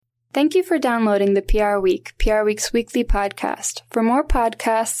Thank you for downloading the PR Week, PR Week's weekly podcast. For more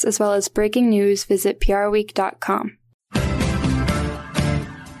podcasts as well as breaking news, visit prweek.com.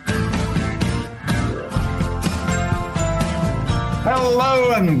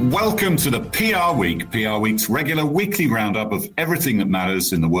 Hello and welcome to the PR Week, PR Week's regular weekly roundup of everything that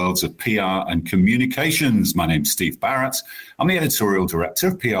matters in the worlds of PR and communications. My name's Steve Barrett. I'm the editorial director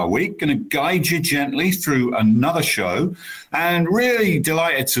of PR Week, going to guide you gently through another show, and really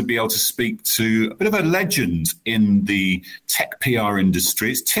delighted to be able to speak to a bit of a legend in the tech PR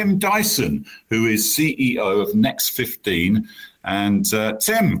industry. It's Tim Dyson, who is CEO of Next 15. And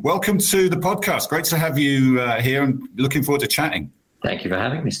Tim, welcome to the podcast. Great to have you here and looking forward to chatting. Thank you for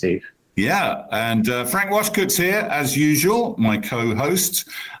having me, Steve. Yeah, and Frank Washcott's here, as usual, my co-host.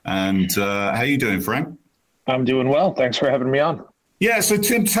 And how are you doing, Frank? I'm doing well. Thanks for having me on. Yeah, so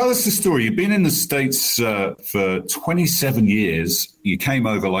Tim, tell us the story. You've been in the States for 27 years. You came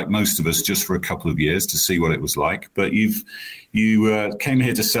over, like most of us, just for a couple of years to see what it was like. But you came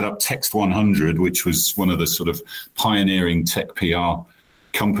here to set up Text 100, which was one of the sort of pioneering tech PR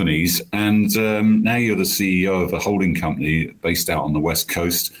companies. And now you're the CEO of a holding company based out on the West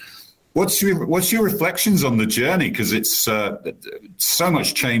Coast. What's your reflections on the journey? Because it's so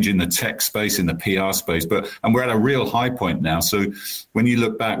much change in the tech space, in the PR space, and we're at a real high point now. So when you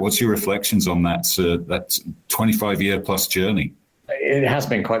look back, what's your reflections on that 25-year plus journey? It has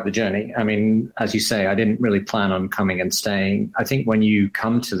been quite the journey. I mean, as you say, I didn't really plan on coming and staying. I think when you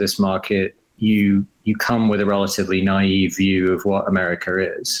come to this market, you come with a relatively naive view of what America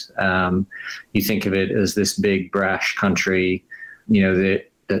is. You think of it as this big, brash country,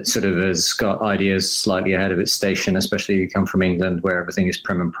 that sort of has got ideas slightly ahead of its station, especially if you come from England where everything is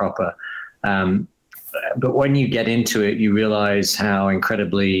prim and proper. But when you get into it, you realize how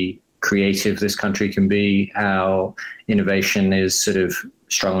incredibly creative this country can be, how innovation is sort of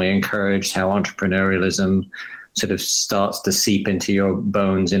strongly encouraged, how entrepreneurialism sort of starts to seep into your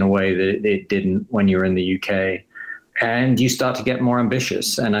bones in a way that it didn't when you were in the UK. And you start to get more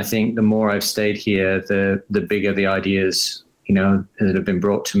ambitious. And I think the more I've stayed here, the bigger the ideas that have been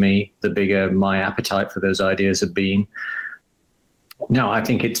brought to me, the bigger my appetite for those ideas have been. No, I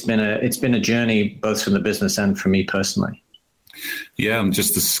think it's been a journey both from the business and for me personally. Yeah, and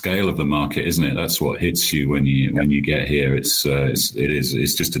just the scale of the market, isn't it? That's what hits you when you get here. It's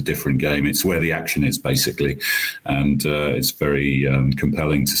just a different game. It's where the action is, basically, and it's very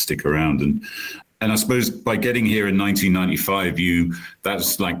compelling to stick around. And I suppose by getting here in 1995,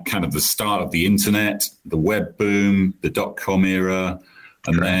 that's like kind of the start of the internet, the web boom, the dot-com era,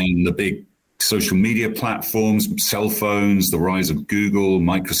 and then the big social media platforms, cell phones, the rise of Google,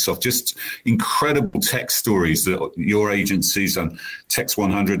 Microsoft, just incredible tech stories that your agencies and Text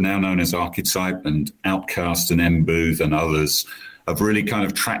 100, now known as Archetype and Outcast and M-Booth and others, have really kind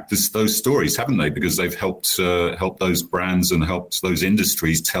of tracked those stories, haven't they? Because they've helped those brands and helped those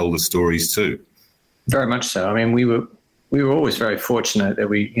industries tell the stories too. Very much so. I mean, we were always very fortunate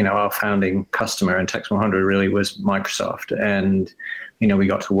that our founding customer in Text 100 really was Microsoft, and we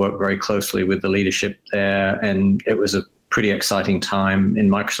got to work very closely with the leadership there, and it was a pretty exciting time in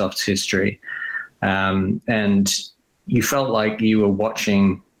Microsoft's history. And you felt like you were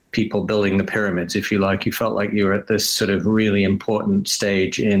watching people building the pyramids, if you like. You felt like you were at this sort of really important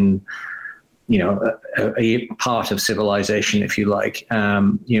stage in a part of civilization, if you like,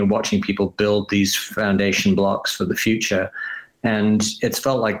 watching people build these foundation blocks for the future. And it's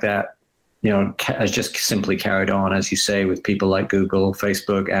felt like that, has just simply carried on, as you say, with people like Google,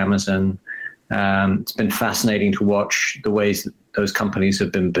 Facebook, Amazon. It's been fascinating to watch the ways that those companies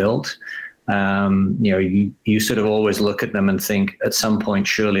have been built. You sort of always look at them and think at some point,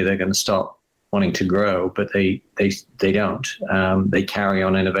 surely they're going to stop wanting to grow, but they don't. They carry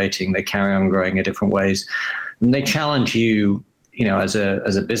on innovating. They carry on growing in different ways, and they challenge you, as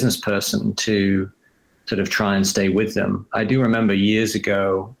a business person to sort of try and stay with them. I do remember years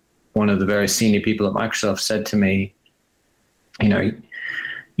ago, one of the very senior people at Microsoft said to me, you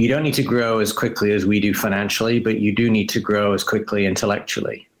don't need to grow as quickly as we do financially, but you do need to grow as quickly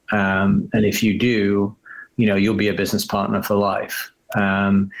intellectually. And if you do, you'll be a business partner for life.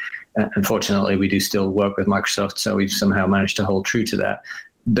 Unfortunately, we do still work with Microsoft, so we've somehow managed to hold true to that.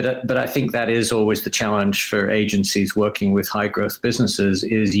 But I think that is always the challenge for agencies working with high growth businesses,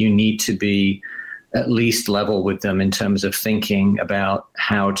 is you need to be at least level with them in terms of thinking about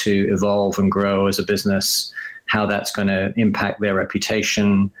how to evolve and grow as a business, how that's going to impact their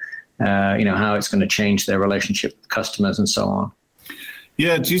reputation, how it's going to change their relationship with customers and so on.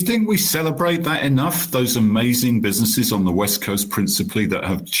 Yeah, do you think we celebrate that enough? Those amazing businesses on the West Coast, principally, that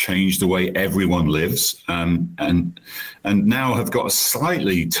have changed the way everyone lives, and now have got a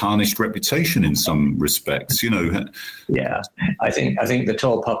slightly tarnished reputation in some respects. Yeah, I think the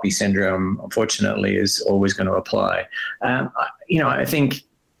tall poppy syndrome, unfortunately, is always going to apply. I think.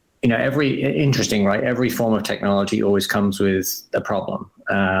 Every form of technology always comes with a problem.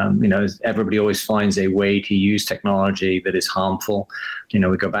 Everybody always finds a way to use technology that is harmful. We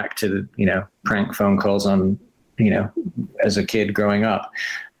go back to the, prank phone calls on, as a kid growing up.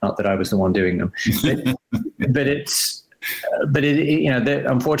 Not that I was the one doing them,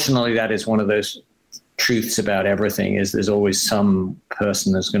 unfortunately, that is one of those truths about everything. Is there's always some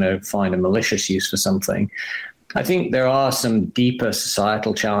person that's going to find a malicious use for something. I think there are some deeper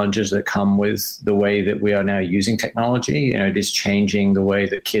societal challenges that come with the way that we are now using technology. It is changing the way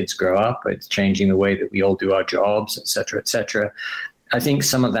that kids grow up. It's changing the way that we all do our jobs, et cetera, et cetera. I think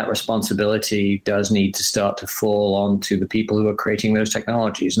some of that responsibility does need to start to fall onto the people who are creating those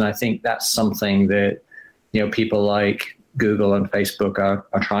technologies. And I think that's something that, people like Google and Facebook are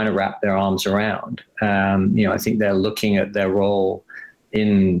trying to wrap their arms around. I think they're looking at their role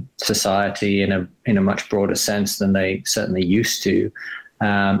in society in a much broader sense than they certainly used to.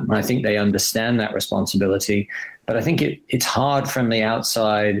 I think they understand that responsibility, but I think it's hard from the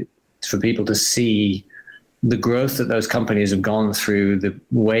outside for people to see the growth that those companies have gone through, the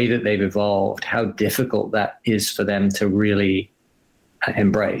way that they've evolved, how difficult that is for them to really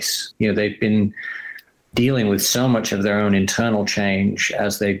embrace. They've been dealing with so much of their own internal change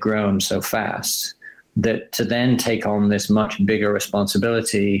as they've grown so fast, that to then take on this much bigger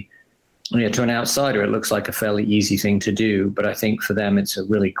responsibility, to an outsider, it looks like a fairly easy thing to do. But I think for them, it's a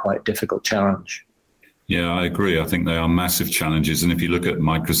really quite difficult challenge. Yeah, I agree. I think they are massive challenges. And if you look at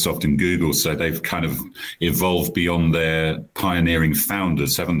Microsoft and Google, so they've kind of evolved beyond their pioneering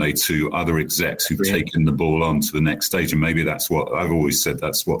founders, haven't they, to other execs who've taken the ball on to the next stage. And maybe that's what I've always said,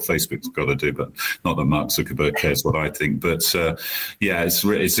 that's what Facebook's got to do, but not that Mark Zuckerberg cares what I think. But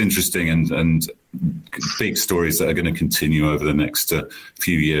it's interesting and big stories that are going to continue over the next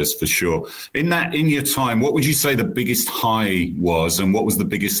few years for sure. In your time, what would you say the biggest high was, and what was the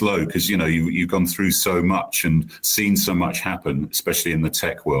biggest low? Because you've gone through so much and seen so much happen, especially in the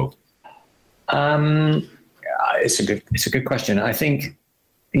tech world. It's a good question. I think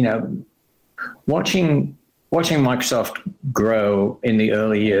watching Microsoft grow in the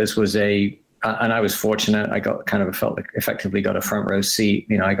early years was and I was fortunate. I felt like effectively got a front row seat.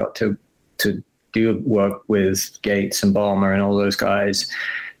 I got to do work with Gates and Ballmer and all those guys.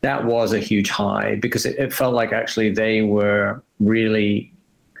 That was a huge high because it felt like actually they were really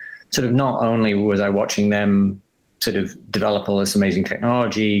sort of, not only was I watching them sort of develop all this amazing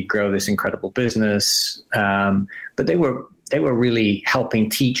technology, grow this incredible business, but they were really helping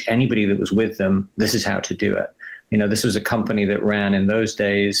teach anybody that was with them, this is how to do it. This was a company that ran in those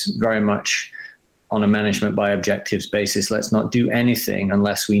days very much on a management by objectives basis. Let's not do anything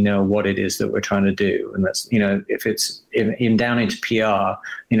unless we know what it is that we're trying to do. And that's, if it's in down into PR,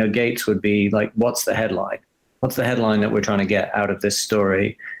 Gates would be like, what's the headline? What's the headline that we're trying to get out of this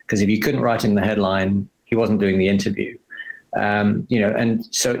story? Because if you couldn't write him the headline, he wasn't doing the interview. And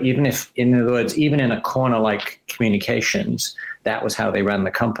so even if, in other words, even in a corner like communications, that was how they ran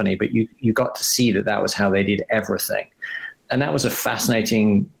the company, but you got to see that was how they did everything. And that was a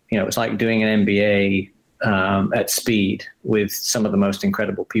fascinating, it was like doing an MBA at speed with some of the most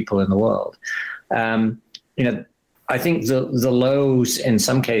incredible people in the world. I think the lows in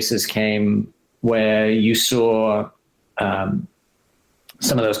some cases came where you saw some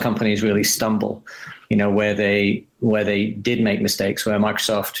of those companies really stumble, where they did make mistakes, where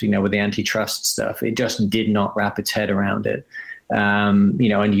Microsoft, with the antitrust stuff, it just did not wrap its head around it.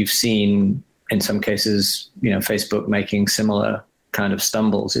 And you've seen in some cases, Facebook making similar kind of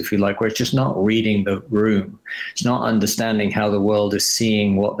stumbles, if you like, where it's just not reading the room. It's not understanding how the world is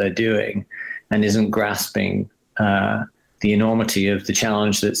seeing what they're doing and isn't grasping the enormity of the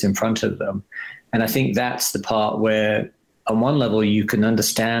challenge that's in front of them. And I think that's the part where, on one level, you can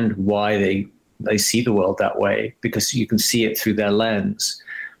understand why they see the world that way, because you can see it through their lens.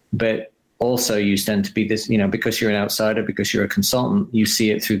 But also you tend to be this, because you're an outsider, because you're a consultant, you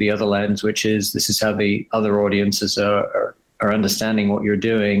see it through the other lens, which is this is how the other audiences are understanding what you're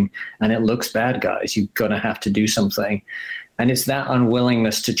doing. And it looks bad, guys. You're going to have to do something. And it's that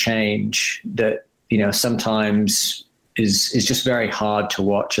unwillingness to change that, sometimes is just very hard to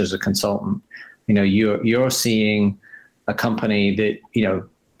watch as a consultant. You're seeing a company that,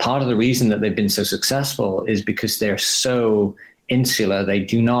 part of the reason that they've been so successful is because they're so insular. They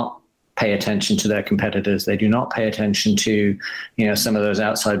do not pay attention to their competitors. They do not pay attention to, some of those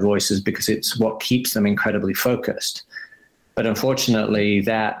outside voices because it's what keeps them incredibly focused. But unfortunately,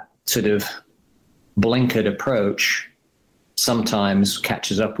 that sort of blinkered approach sometimes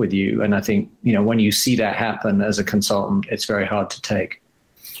catches up with you. And I think, when you see that happen as a consultant, it's very hard to take.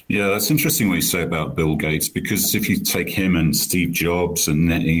 Yeah, that's interesting what you say about Bill Gates, because if you take him and Steve Jobs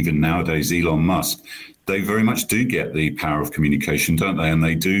and even nowadays Elon Musk, they very much do get the power of communication, don't they? And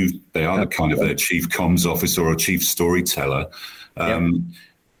they are the kind of their chief comms officer or chief storyteller.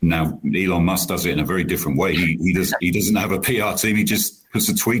 Now, Elon Musk does it in a very different way. He doesn't have a PR team. He just puts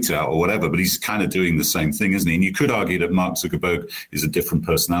a tweet out or whatever, but he's kind of doing the same thing, isn't he? And you could argue that Mark Zuckerberg is a different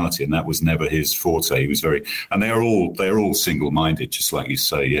personality, and that was never his forte. He was and they're all single-minded, just like you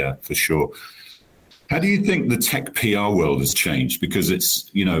say. Yeah, for sure. How do you think the tech PR world has changed? Because it's,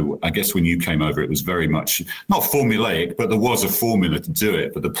 I guess when you came over, it was very much not formulaic, but there was a formula to do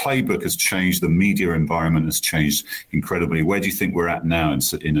it. But the playbook has changed. The media environment has changed incredibly. Where do you think we're at now in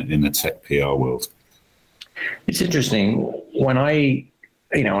the tech PR world? It's interesting. When I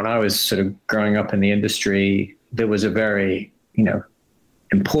was sort of growing up in the industry, there was a very,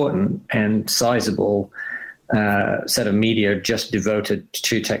 important and sizable set of media just devoted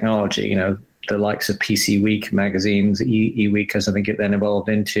to technology, the likes of PC Week magazines, E-Week, as I think it then evolved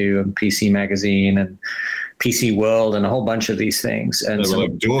into, and PC Magazine and PC World and a whole bunch of these things. And they were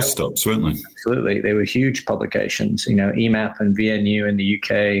like doorstops, weren't they? Absolutely. They were huge publications. EMAP and VNU in the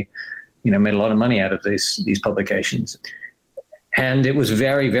UK, made a lot of money out of these publications. And it was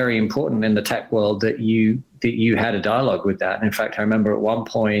very, very important in the tech world that you had a dialogue with that. And in fact, I remember at one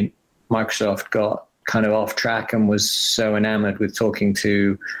point, Microsoft got kind of off track and was so enamored with talking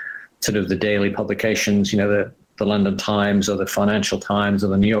to sort of the daily publications, the London Times or the Financial Times or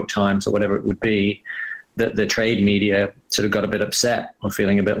the New York Times or whatever it would be, that the trade media sort of got a bit upset or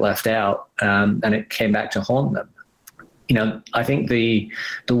feeling a bit left out, and it came back to haunt them. I think the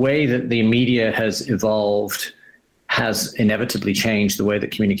way that the media has evolved has inevitably changed the way that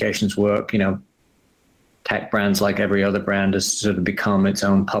communications work. Tech brands, like every other brand, has sort of become its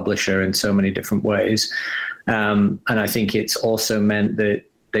own publisher in so many different ways. And I think it's also meant that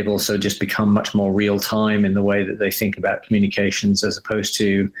they've also just become much more real time in the way that they think about communications, as opposed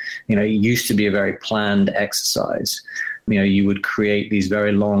to, it used to be a very planned exercise. You would create these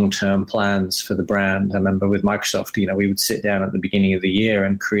very long-term plans for the brand. I remember with Microsoft, we would sit down at the beginning of the year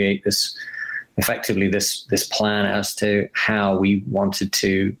and create this plan as to how we wanted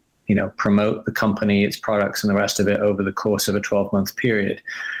to, promote the company, its products, and the rest of it over the course of a 12-month period.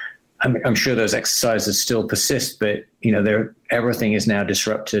 I'm sure those exercises still persist, but everything is now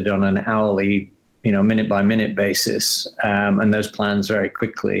disrupted on an hourly, minute by minute basis, and those plans very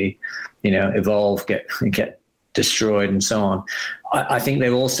quickly, evolve, get destroyed, and so on. I think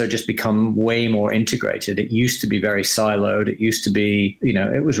they've also just become way more integrated. It used to be very siloed. It used to be,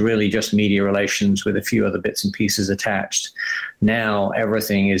 it was really just media relations with a few other bits and pieces attached. Now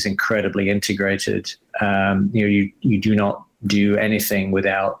everything is incredibly integrated. You do not do anything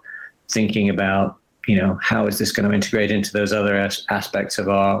without thinking about, how is this going to integrate into those other aspects of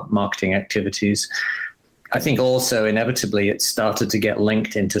our marketing activities. I think also inevitably it started to get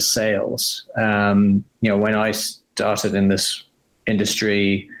linked into sales. When I started in this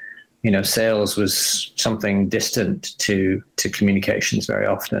industry, sales was something distant to communications very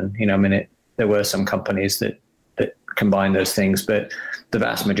often. There were some companies that combined those things, but the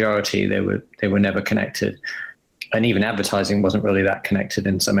vast majority, they were never connected. And even advertising wasn't really that connected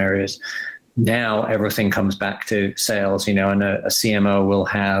in some areas. Now everything comes back to sales, and a CMO will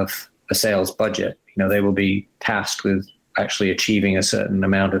have a sales budget. They will be tasked with actually achieving a certain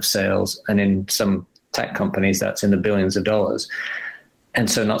amount of sales. And in some tech companies, that's in the billions of dollars. And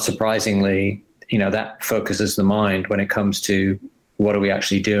so not surprisingly, that focuses the mind when it comes to what are we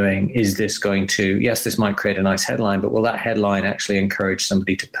actually doing? Is this going to, yes, this might create a nice headline, but will that headline actually encourage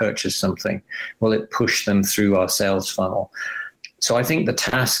somebody to purchase something? Will it push them through our sales funnel? So I think the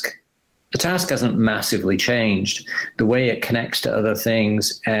task hasn't massively changed. The way it connects to other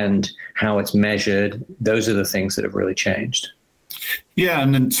things and how it's measured, those are the things that have really changed. Yeah,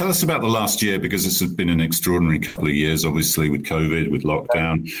 and then tell us about the last year, because this has been an extraordinary couple of years, obviously, with COVID, with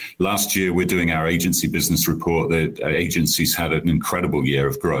lockdown. Last year, we're doing our agency business report. The agencies had an incredible year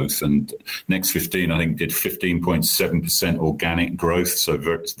of growth, and Next 15, I think, did 15.7% organic growth, so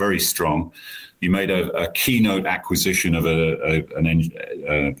it's very strong. You made a keynote acquisition of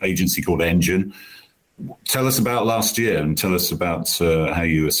an agency called Engine. Tell us about last year and tell us about how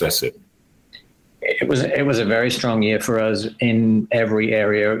you assess it. It was a very strong year for us in every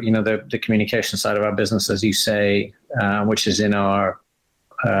area. The communication side of our business, as you say, which is in our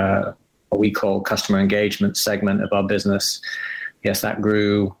we call customer engagement segment of our business. Yes, that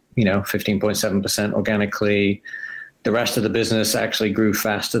grew, 15.7% organically. The rest of the business actually grew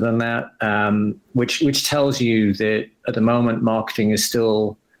faster than that, which tells you that at the moment, marketing is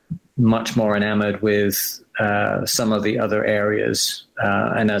still much more enamored with some of the other areas.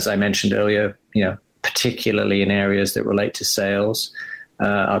 And as I mentioned earlier, particularly in areas that relate to sales,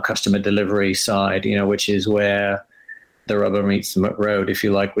 our customer delivery side, which is where the rubber meets the road, if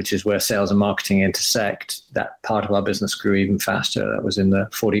you like, which is where sales and marketing intersect. That part of our business grew even faster. That was in the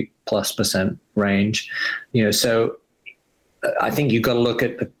 40+% range. So I think you've got to look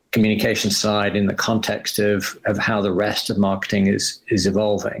at the communication side in the context of how the rest of marketing is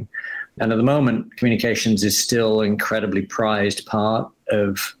evolving. And at the moment, communications is still an incredibly prized part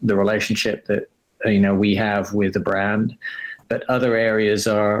of the relationship that we have with the brand. But other areas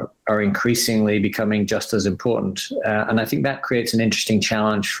are increasingly becoming just as important. And I think that creates an interesting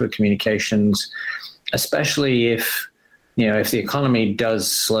challenge for communications, especially if the economy does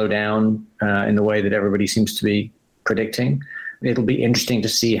slow down in the way that everybody seems to be predicting. It'll be interesting to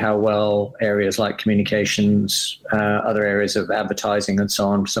see how well areas like communications, other areas of advertising and so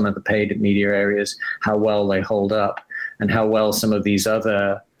on, some of the paid media areas, how well they hold up, and how well some of these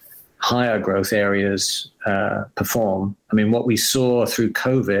other higher growth areas perform. I mean, what we saw through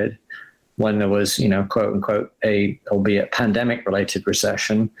COVID, when there was, quote unquote, albeit pandemic related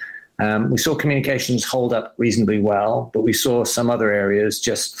recession, we saw communications hold up reasonably well, but we saw some other areas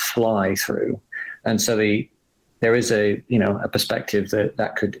just fly through. And so there is a perspective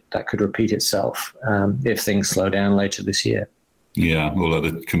that could repeat itself if things slow down later this year. Yeah, although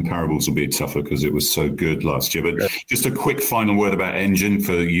the comparables will be tougher because it was so good last year. But just a quick final word about Engine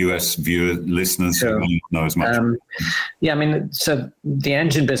for US viewer listeners who don't know as much. So the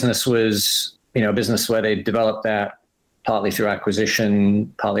Engine business was, a business where they developed that partly through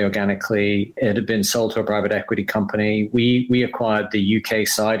acquisition, partly organically. It had been sold to a private equity company. We acquired the UK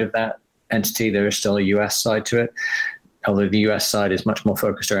side of that entity. There is still a US side to it, although the US side is much more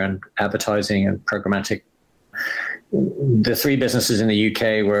focused around advertising and programmatic. The three businesses in the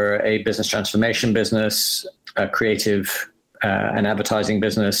UK were a business transformation business, a creative and advertising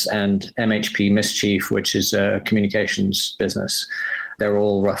business, and MHP Mischief, which is a communications business. They're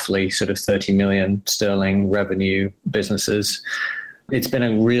all roughly sort of 30 million sterling revenue businesses. It's been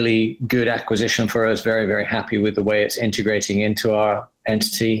a really good acquisition for us. Very, very happy with the way it's integrating into our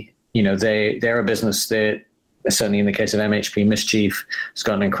entity. They're a business that, certainly in the case of MHP Mischief, has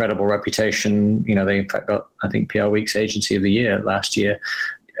got an incredible reputation. They in fact got, I think, PR Week's Agency of the Year last year.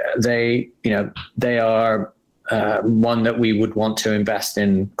 They are one that we would want to invest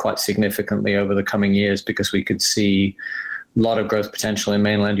in quite significantly over the coming years, because we could see a lot of growth potential in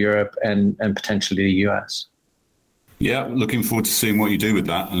mainland Europe and potentially the US. Yeah, looking forward to seeing what you do with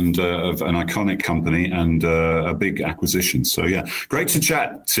that, and of an iconic company and a big acquisition. So yeah, great to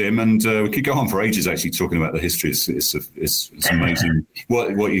chat, Tim, and we could go on for ages actually talking about the history. It's amazing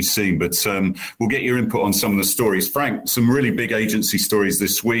what you've seen, but we'll get your input on some of the stories. Frank, some really big agency stories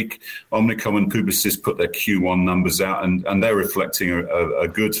this week. Omnicom and Publicis put their Q1 numbers out, and they're reflecting a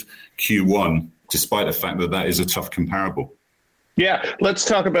good Q1, despite the fact that is a tough comparable. Yeah, let's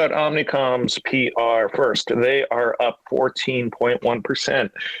talk about Omnicom's PR first. They are up 14.1%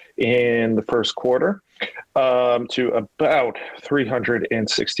 in the first quarter to about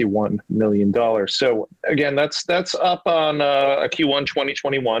 $361 million. So again, that's up on a Q1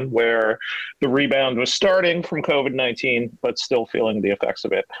 2021, where the rebound was starting from COVID-19, but still feeling the effects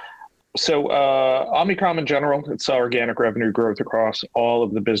of it. So Omnicom in general, it saw organic revenue growth across all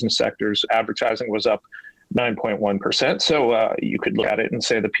of the business sectors. Advertising was up 9.1%. So you could look at it and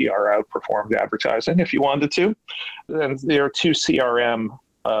say the PR outperformed advertising if you wanted to. And there are two CRM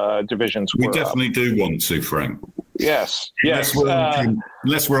divisions. We definitely do want to, Frank. Yes.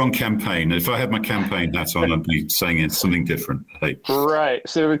 Unless we're on campaign. If I had my campaign hat on, I'd be saying it's something different. Hey. Right.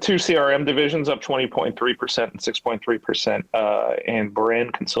 So the two CRM divisions up 20.3% and 6.3%, and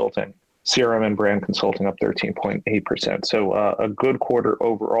brand consulting. CRM and brand consulting up 13.8%. So a good quarter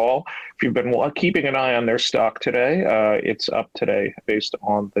overall. If you've been keeping an eye on their stock today, it's up today based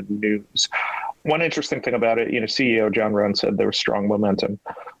on the news. One interesting thing about it, CEO John Runn said there was strong momentum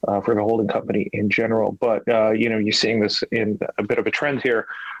for the holding company in general. But, you're seeing this in a bit of a trend here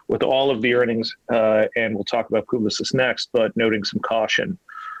with all of the earnings, and we'll talk about Publicis next, but noting some caution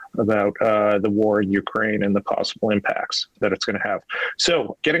about the war in Ukraine and the possible impacts that it's going to have.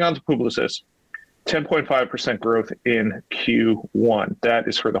 So getting on to Publicis, 10.5% growth in Q1. That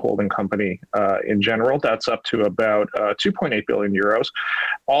is for the holding company in general. That's up to about 2.8 billion euros.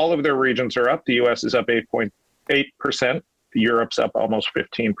 All of their regions are up. The US is up 8.8%. Europe's up almost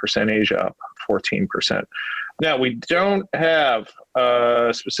 15%, Asia up 14%. Now, we don't have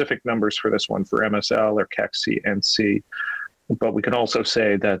specific numbers for this one for MSL or CAC CNC, but we can also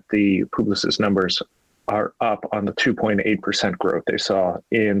say that the Publicis numbers are up on the 2.8% growth they saw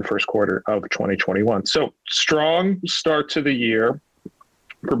in first quarter of 2021. So strong start to the year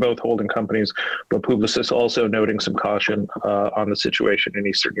for both holding companies, but Publicis also noting some caution on the situation in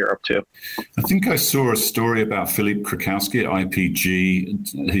Eastern Europe too. I think I saw a story about Philippe Krakowski at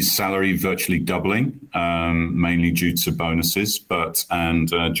IPG, his salary virtually doubling, mainly due to bonuses. And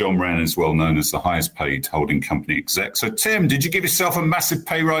John Wren is well known as the highest paid holding company exec. So Tim, did you give yourself a massive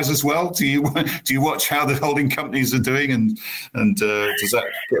pay rise as well? Do you watch how the holding companies are doing, and does that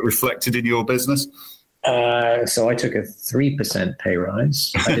get reflected in your business? So I took a 3% pay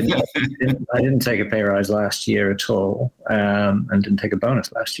rise. I didn't take a pay rise last year at all, and didn't take a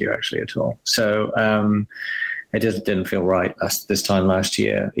bonus last year actually at all. So it just didn't feel right this time last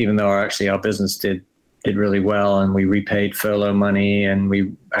year, even though our business did really well, and we repaid furlough money, and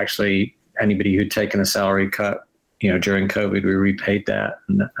we actually, anybody who'd taken a salary cut, during COVID, we repaid that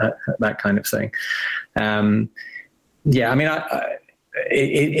and that kind of thing.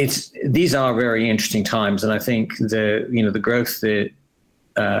 These are very interesting times, and I think the growth that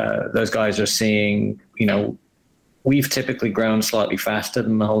those guys are seeing, we've typically grown slightly faster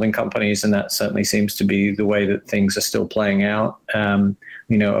than the holding companies, and that certainly seems to be the way that things are still playing out.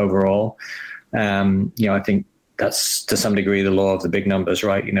 Overall, I think that's to some degree the law of the big numbers,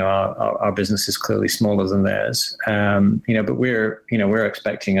 right? Our business is clearly smaller than theirs, but we're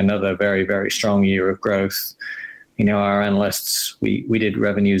expecting another very, very strong year of growth. Our analysts, we did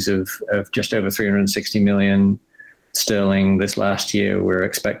revenues of just over 360 million sterling this last year. We're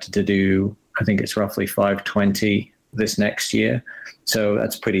expected to do, I think it's roughly 520 this next year. So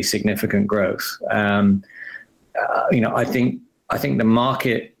that's pretty significant growth. I think the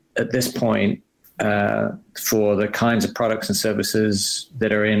market at this point for the kinds of products and services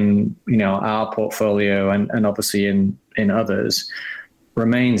that are in, our portfolio and obviously in others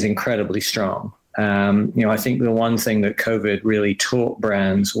remains incredibly strong. I think the one thing that COVID really taught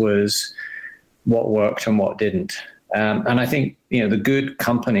brands was what worked and what didn't. And I think, the good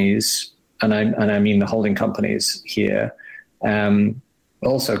companies, and I mean the holding companies here,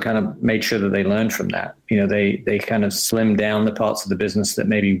 also kind of made sure that they learned from that. They kind of slimmed down the parts of the business that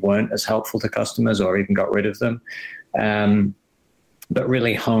maybe weren't as helpful to customers or even got rid of them. But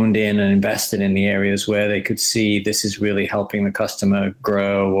really honed in and invested in the areas where they could see this is really helping the customer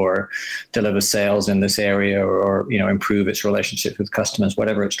grow or deliver sales in this area or improve its relationship with customers,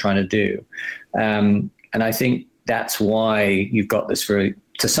 whatever it's trying to do. And I think that's why you've got this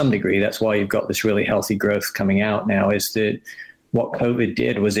to some degree, that's why you've got this really healthy growth coming out now, is that what COVID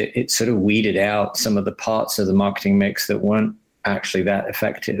did was it sort of weeded out some of the parts of the marketing mix that weren't actually that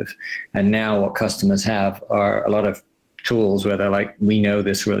effective. And now what customers have are a lot of tools where they're like, we know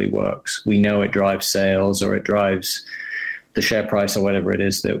this really works. We know it drives sales or it drives the share price or whatever it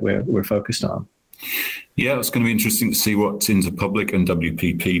is that we're focused on. Yeah, it's going to be interesting to see what Interpublic and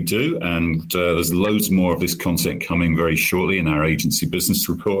WPP do. And there's loads more of this content coming very shortly in our agency business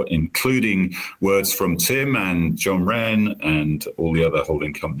report, including words from Tim and John Wren and all the other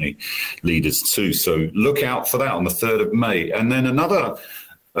holding company leaders too. So look out for that on the 3rd of May. And then another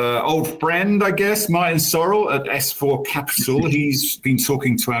old friend, I guess, Martin Sorrell at S4 Capital. He's been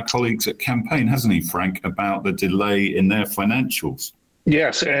talking to our colleagues at Campaign, hasn't he, Frank, about the delay in their financials?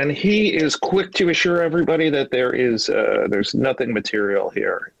 Yes, and he is quick to assure everybody that there's nothing material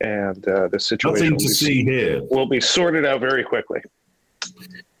here, and the situation nothing to see here will be sorted out very quickly.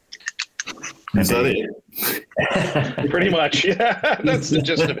 Is that it? Pretty much, yeah. That's the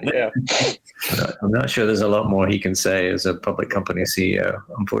gist of it, yeah. I'm not sure there's a lot more he can say as a public company CEO,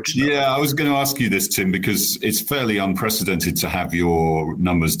 unfortunately. Yeah, I was going to ask you this, Tim, because it's fairly unprecedented to have your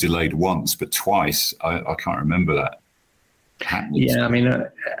numbers delayed once, but twice. I can't remember that happening. Yeah, I mean,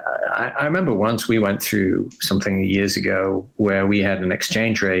 I remember once we went through something years ago where we had an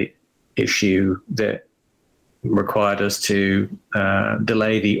exchange rate issue that required us to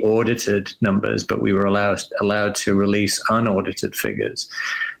delay the audited numbers, but we were allowed to release unaudited figures.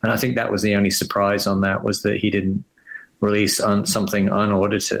 And I think that was the only surprise on that, was that he didn't release something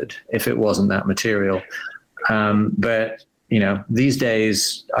unaudited if it wasn't that material. But these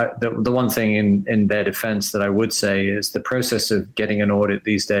days, the one thing in their defense that I would say is the process of getting an audit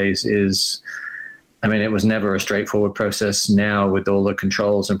these days is, it was never a straightforward process. Now, with all the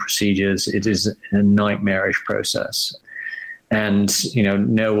controls and procedures, it is a nightmarish process. And,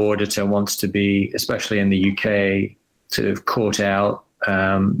 no auditor wants to be, especially in the UK, sort of caught out.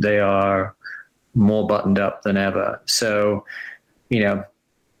 They are more buttoned up than ever. So, I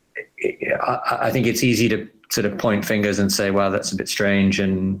think it's easy to sort of point fingers and say, well, that's a bit strange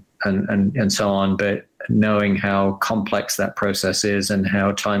and so on. But knowing how complex that process is and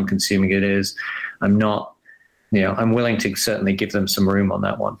how time consuming it is, I'm willing to certainly give them some room on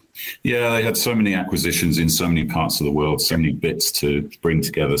that one. Yeah, they had so many acquisitions in so many parts of the world, so many bits to bring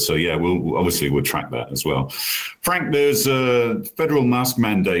together. So yeah, we'll track that as well. Frank, there's a federal mask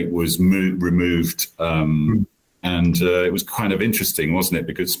mandate was removed. And it was kind of interesting, wasn't it?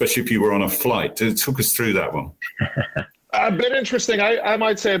 Because especially if you were on a flight, talk us through that one. A bit interesting. I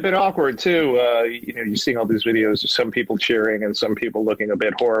might say a bit awkward too. You're seeing all these videos of some people cheering and some people looking a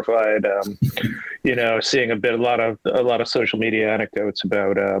bit horrified. Seeing a lot of social media anecdotes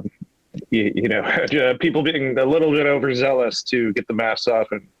about people being a little bit overzealous to get the masks off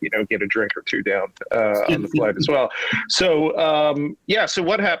and get a drink or two down on the flight as well. So so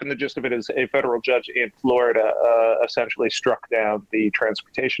what happened? The gist of it is a federal judge in Florida essentially struck down the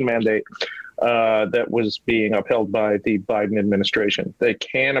transportation mandate that was being upheld by the Biden administration. They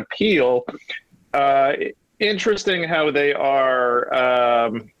can appeal. Interesting how they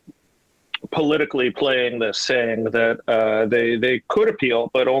are politically playing this, saying that they could appeal,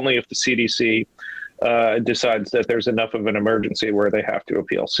 but only if the CDC decides that there's enough of an emergency where they have to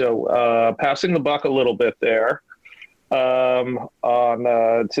appeal. So passing the buck a little bit there to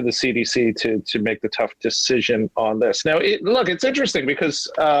the CDC to make the tough decision on this. Now, it's interesting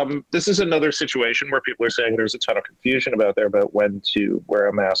because this is another situation where people are saying there's a ton of confusion about when to wear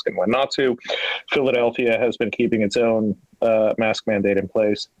a mask and when not to. Philadelphia has been keeping its own mask mandate in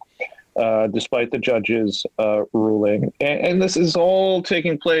place, despite the judge's ruling. And this is all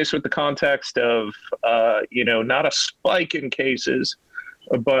taking place with the context of, not a spike in cases,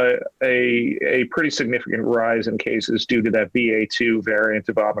 but a pretty significant rise in cases due to that BA2 variant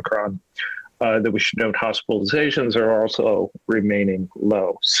of Omicron. That we should note hospitalizations are also remaining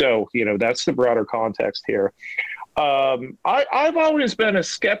low. So, that's the broader context here. I've always been a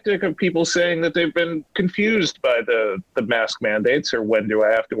skeptic of people saying that they've been confused by the mask mandates or when do I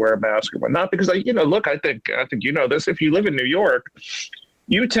have to wear a mask or when not, because I think this. If you live in New York,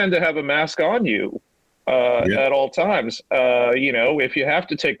 you tend to have a mask on you at all times. If you have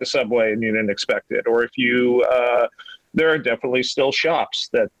to take the subway and you didn't expect it, or if you there are definitely still shops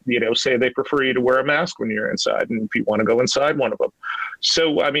that, say they prefer you to wear a mask when you're inside, and if you want to go inside one of them.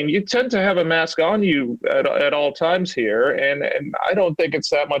 So, you tend to have a mask on you at all times here, and I don't think it's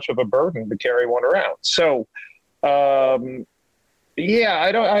that much of a burden to carry one around. So, I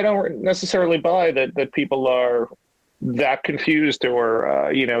don't necessarily buy that people are that confused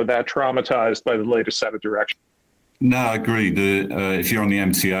or, that traumatized by the latest set of direction. No, I agree. If you're on the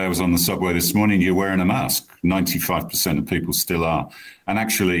MTA, I was on the subway this morning, you're wearing a mask. 95% of people still are. And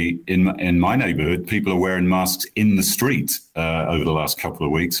actually, in my neighborhood, people are wearing masks in the street over the last couple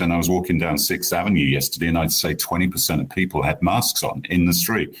of weeks. And I was walking down 6th Avenue yesterday, and I'd say 20% of people had masks on in the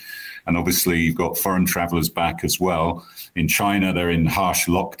street. And obviously, you've got foreign travelers back as well. In China, they're in harsh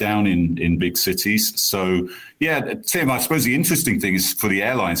lockdown in big cities. So, yeah, Tim, I suppose the interesting thing is for the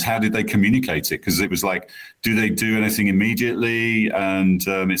airlines, how did they communicate it? Because it was like, do they do anything immediately? And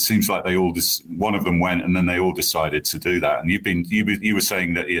it seems like they all one of them went, and then they all decided to do that. And you were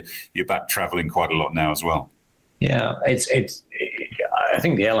saying that you're back traveling quite a lot now as well. Yeah, I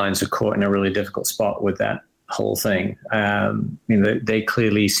think the airlines are caught in a really difficult spot with that whole thing. They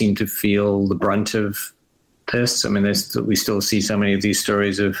clearly seem to feel the brunt of this. We still see so many of these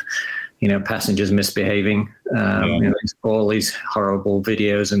stories of, passengers misbehaving. All these horrible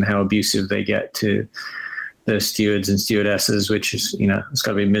videos and how abusive they get to the stewards and stewardesses, which is, it's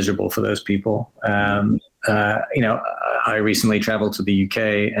got to be miserable for those people. I recently traveled to the UK,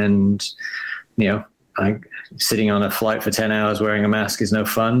 and, sitting on a flight for 10 hours wearing a mask is no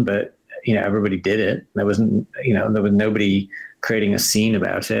fun, but everybody did it. There wasn't, there was nobody creating a scene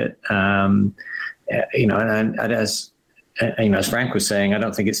about it. And as Frank was saying, I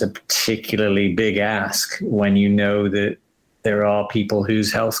don't think it's a particularly big ask when you know that there are people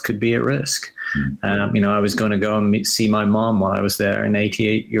whose health could be at risk. I was going to go and see my mom while I was there, an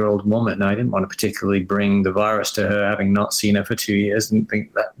 88-year-old woman. I didn't want to particularly bring the virus to her, having not seen her for 2 years. Didn't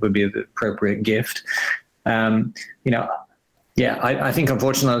think that would be the appropriate gift. I think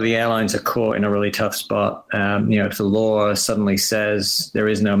unfortunately the airlines are caught in a really tough spot. If the law suddenly says there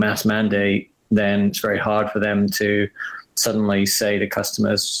is no mask mandate, then it's very hard for them to suddenly say to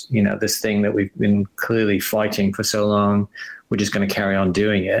customers, this thing that we've been clearly fighting for so long, we're just going to carry on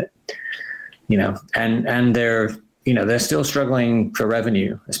doing it. And they're still struggling for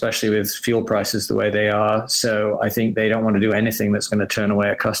revenue, especially with fuel prices the way they are. So I think they don't want to do anything that's going to turn away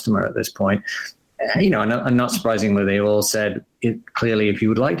a customer at this point. and not surprisingly, they all said it clearly, if you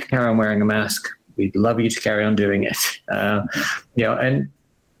would like to carry on wearing a mask, we'd love you to carry on doing it. And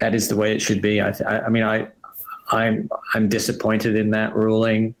that is the way it should be. I'm disappointed in that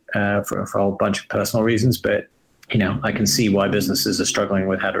ruling for a whole bunch of personal reasons, but I can see why businesses are struggling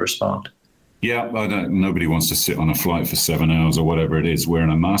with how to respond. Yeah, nobody wants to sit on a flight for 7 hours or whatever it is wearing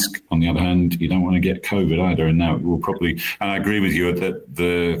a mask. On the other hand, you don't want to get COVID either. And now it will probably, and I agree with you that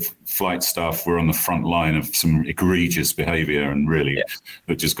the flight staff were on the front line of some egregious behavior and really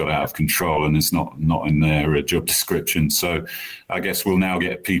that just got out of control, and it's not in their job description. So I guess we'll now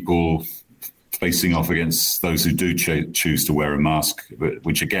get people facing off against those who do choose to wear a mask,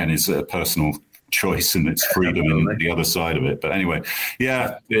 which again is a personal choice and it's freedom and the other side of it. But anyway,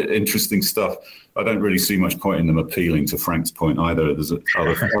 interesting stuff. I don't really see much point in them appealing, to Frank's point either. There's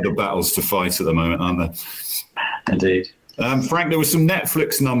other battles to fight at the moment, aren't there? Indeed. Frank, there were some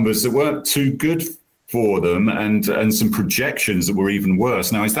Netflix numbers that weren't too good for them and some projections that were even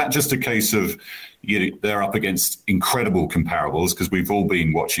worse. Now, is that just a case of they're up against incredible comparables because we've all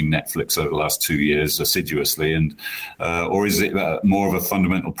been watching Netflix over the last 2 years assiduously, and or is it more of a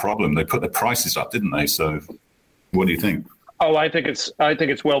fundamental problem? They put their prices up, didn't they? So what do you think? Oh, I think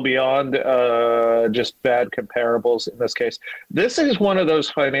it's well beyond just bad comparables in this case. This is one of those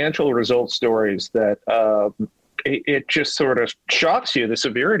financial results stories that it just sort of shocks you, the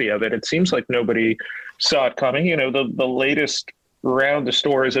severity of it. It seems like nobody saw it coming. The latest round of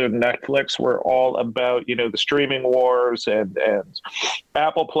stories of Netflix were all about, the streaming wars and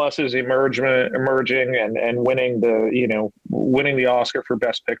Apple Plus is emerging and winning the Oscar for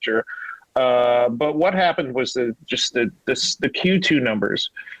Best Picture. But what happened was the Q2 numbers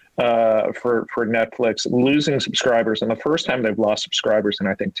for Netflix losing subscribers, and the first time they've lost subscribers in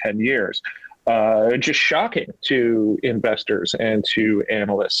I think 10 years. Just shocking to investors and to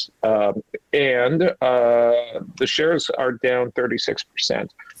analysts. And the shares are down 36%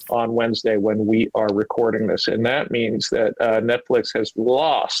 on Wednesday when we are recording this. And that means that Netflix has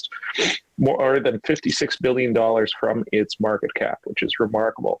lost more than $56 billion from its market cap, which is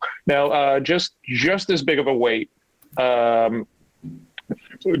remarkable. Now, just as big of a weight,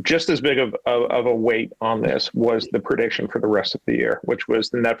 just as big of a weight on this was the prediction for the rest of the year, which was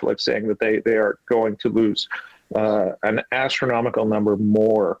the Netflix saying that they are going to lose an astronomical number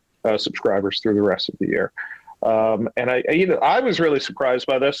more subscribers through the rest of the year. And I was really surprised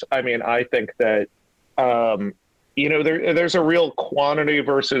by this. I mean, I think that, there's a real quantity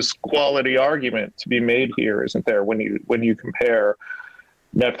versus quality argument to be made here, isn't there? When you compare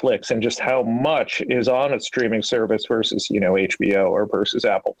Netflix and just how much is on a streaming service versus, HBO or versus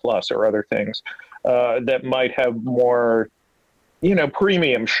Apple Plus or other things that might have more,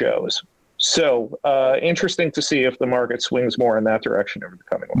 premium shows. So interesting to see if the market swings more in that direction over the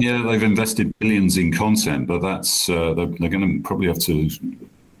coming months. Yeah, they've invested billions in content, but that's they're going to probably have to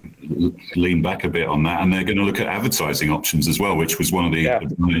lean back a bit on that, and they're going to look at advertising options as well, which was one of the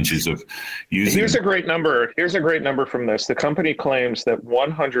advantages of using. Here's a great number from this. The company claims that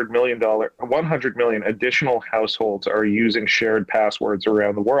 $100 million additional households are using shared passwords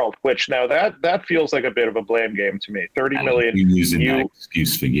around the world. Which now that feels like a bit of a blame game to me. 30 million using that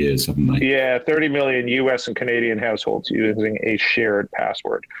excuse for years, haven't they? Yeah, 30 million U.S. and Canadian households using a shared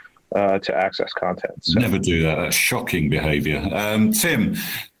password to access content. So. Never do that. That's shocking behavior. Tim.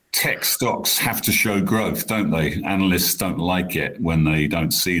 Tech stocks have to show growth, don't they? Analysts don't like it when they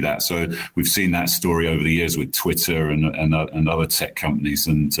don't see that. So we've seen that story over the years with Twitter and other tech companies.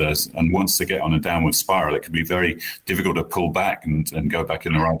 And once they get on a downward spiral, it can be very difficult to pull back and go back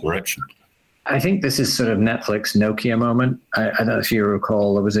in the right direction. I think this is sort of Netflix Nokia moment. I don't know if you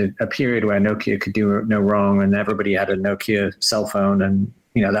recall, there was a period where Nokia could do no wrong and everybody had a Nokia cell phone, and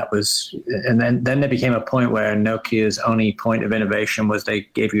that was, and then there became a point where Nokia's only point of innovation was they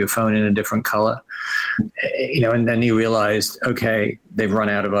gave you a phone in a different color, and then you realized, okay, they've run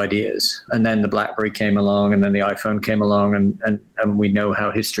out of ideas. And then the BlackBerry came along, and then the iPhone came along, and we know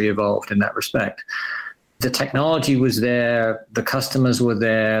how history evolved in that respect. The technology was there, the customers were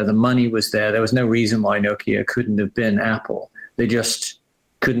there, the money was there. There was no reason why Nokia couldn't have been Apple. They just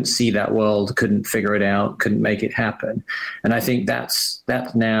couldn't see that world, couldn't figure it out, couldn't make it happen. And I think that's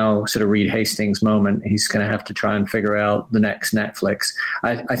now sort of Reed Hastings' moment. He's going to have to try and figure out the next Netflix.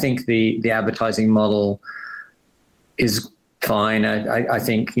 I think the advertising model is fine. I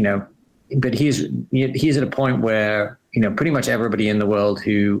think, but he's at a point where, pretty much everybody in the world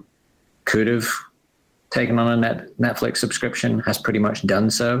who could have taken on a Netflix subscription has pretty much done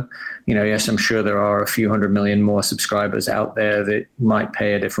so. Yes, I'm sure there are a few 100 million more subscribers out there that might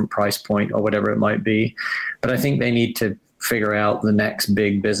pay a different price point or whatever it might be. But I think they need to figure out the next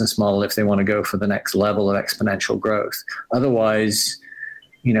big business model if they want to go for the next level of exponential growth. Otherwise,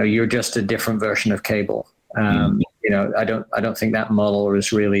 you're just a different version of cable. I don't think that model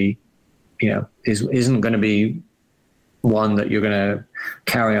is really, isn't going to be one that you're going to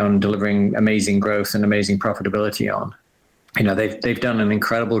carry on delivering amazing growth and amazing profitability on. They've done an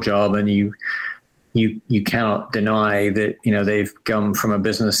incredible job, and you cannot deny that, they've come from a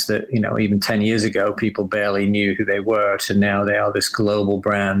business that, even 10 years ago, people barely knew who they were, to now they are this global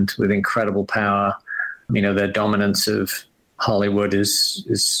brand with incredible power. Their dominance of Hollywood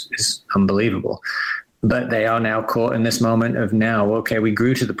is unbelievable. But they are now caught in this moment of now, okay, we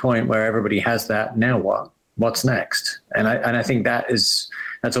grew to the point where everybody has that. Now what? What's next? And I think that's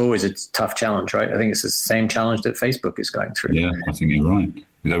always a tough challenge, right? I think it's the same challenge that Facebook is going through. Yeah, I think you're right.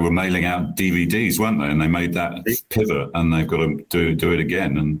 They were mailing out DVDs, weren't they? And they made that pivot, and they've got to do it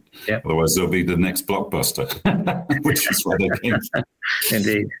again. And otherwise, they'll be the next blockbuster, which is where they came from.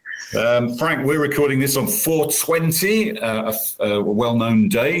 Indeed. Frank, we're recording this on 420, a well-known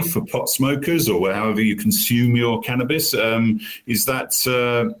day for pot smokers, or however you consume your cannabis. Is that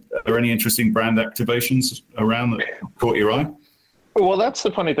are there any interesting brand activations around that caught your eye? Well, that's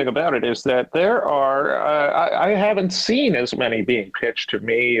the funny thing about it, is that there are, I haven't seen as many being pitched to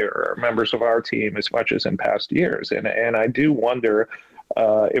me or members of our team as much as in past years. And I do wonder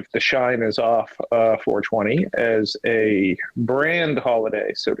if the shine is off 420 as a brand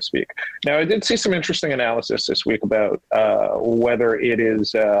holiday, so to speak. Now, I did see some interesting analysis this week about whether it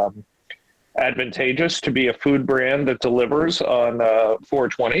is advantageous to be a food brand that delivers on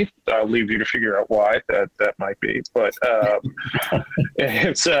 420. I'll leave you to figure out why that might be, but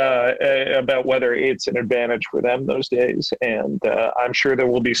it's about whether it's an advantage for them those days. And I'm sure there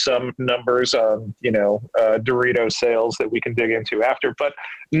will be some numbers on Dorito sales that we can dig into after, but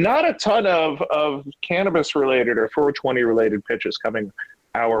not a ton of cannabis related or 420 related pitches coming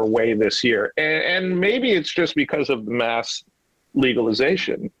our way this year. And maybe it's just because of the mass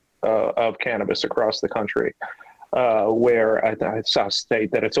legalization of cannabis across the country, where I saw a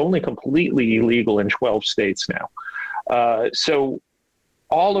state that it's only completely illegal in 12 states now. So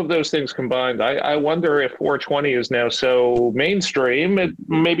all of those things combined, I wonder if 420 is now so mainstream,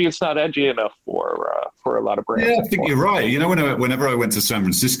 maybe it's not edgy enough for a lot of brands. Yeah, I think you're right. Whenever I went to San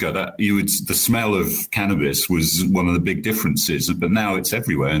Francisco, the smell of cannabis was one of the big differences, but now it's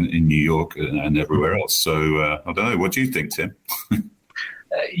everywhere in New York and everywhere else. So I don't know. What do you think, Tim?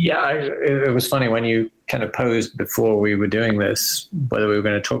 It was funny when you kind of posed before we were doing this, whether we were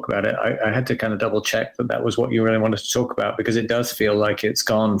going to talk about it. I had to kind of double check that was what you really wanted to talk about, because it does feel like it's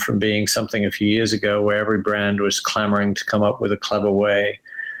gone from being something a few years ago where every brand was clamoring to come up with a clever way.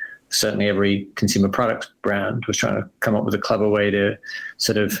 Certainly every consumer products brand was trying to come up with a clever way to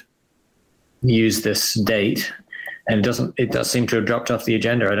sort of use this date. And it does seem to have dropped off the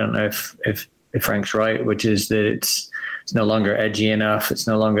agenda. I don't know if Frank's right, which is that it's no longer edgy enough. It's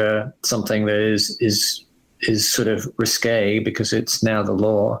no longer something that is sort of risque because it's now the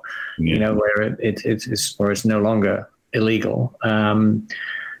law, where it's no longer illegal. I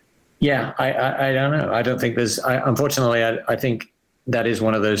don't know. I don't think unfortunately, I think that is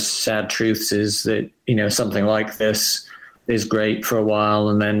one of those sad truths, is that, something like this is great for a while,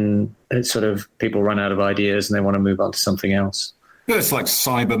 and then it's sort of people run out of ideas and they want to move on to something else. Well, it's like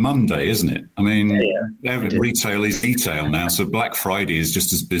Cyber Monday, isn't it? I mean, retail is e-tail now, so Black Friday is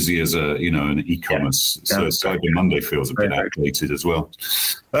just as busy as an e-commerce. So Cyber Monday feels a bit outdated as well.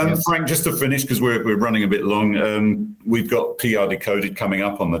 Frank, just to finish, because we're running a bit long, we've got PR Decoded coming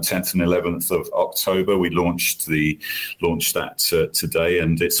up on the 10th and 11th of October. We launched that today,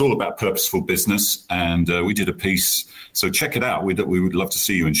 and it's all about purposeful business. And we did a piece, so check it out. We would love to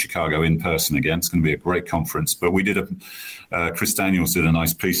see you in Chicago in person again. It's going to be a great conference. But we did Chris Daniels did a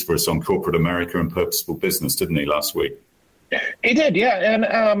nice piece for us on corporate America and purposeful business, didn't he, last week? He did, yeah. And,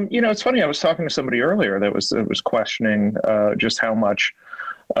 it's funny. I was talking to somebody earlier that was questioning just how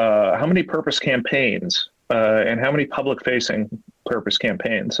many purpose campaigns and how many public-facing purpose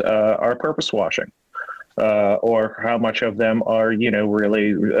campaigns are purpose washing. Or how much of them are,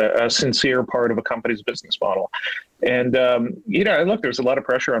 really a sincere part of a company's business model. And, look, there's a lot of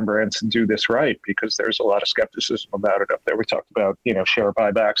pressure on brands to do this right, because there's a lot of skepticism about it up there. We talked about, share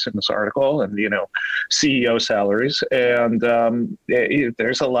buybacks in this article and, CEO salaries. And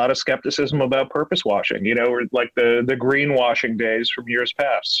there's a lot of skepticism about purpose washing, like the greenwashing days from years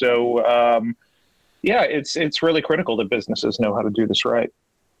past. So, it's really critical that businesses know how to do this right.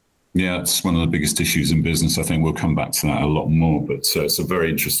 Yeah, it's one of the biggest issues in business. I think we'll come back to that a lot more, but it's a very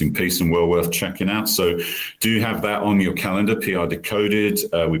interesting piece and well worth checking out. So do have that on your calendar, PR Decoded.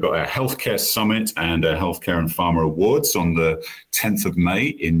 We've got our Healthcare Summit and our Healthcare and Pharma Awards on the 10th of May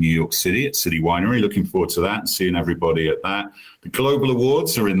in New York City at City Winery. Looking forward to that and seeing everybody at that. The Global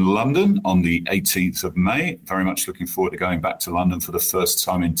Awards are in London on the 18th of May. Very much looking forward to going back to London for the first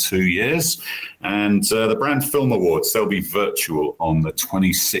time in 2 years. And the Brand Film Awards, they'll be virtual on the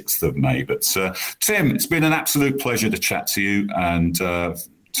 26th of May. But Tim, it's been an absolute pleasure to chat to you and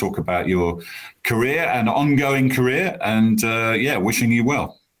talk about your career and ongoing career. And wishing you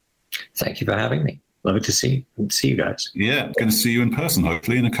well. Thank you for having me. Love to see you guys. Yeah, going to see you in person,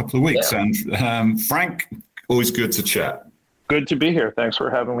 hopefully, in a couple of weeks. Yeah. And Frank, always good to chat. Good to be here. Thanks for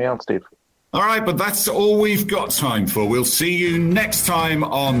having me on, Steve. All right, but that's all we've got time for. We'll see you next time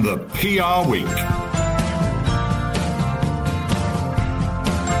on the PR Week.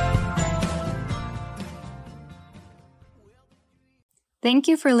 Thank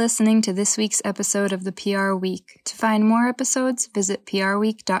you for listening to this week's episode of the PR Week. To find more episodes, visit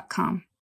prweek.com.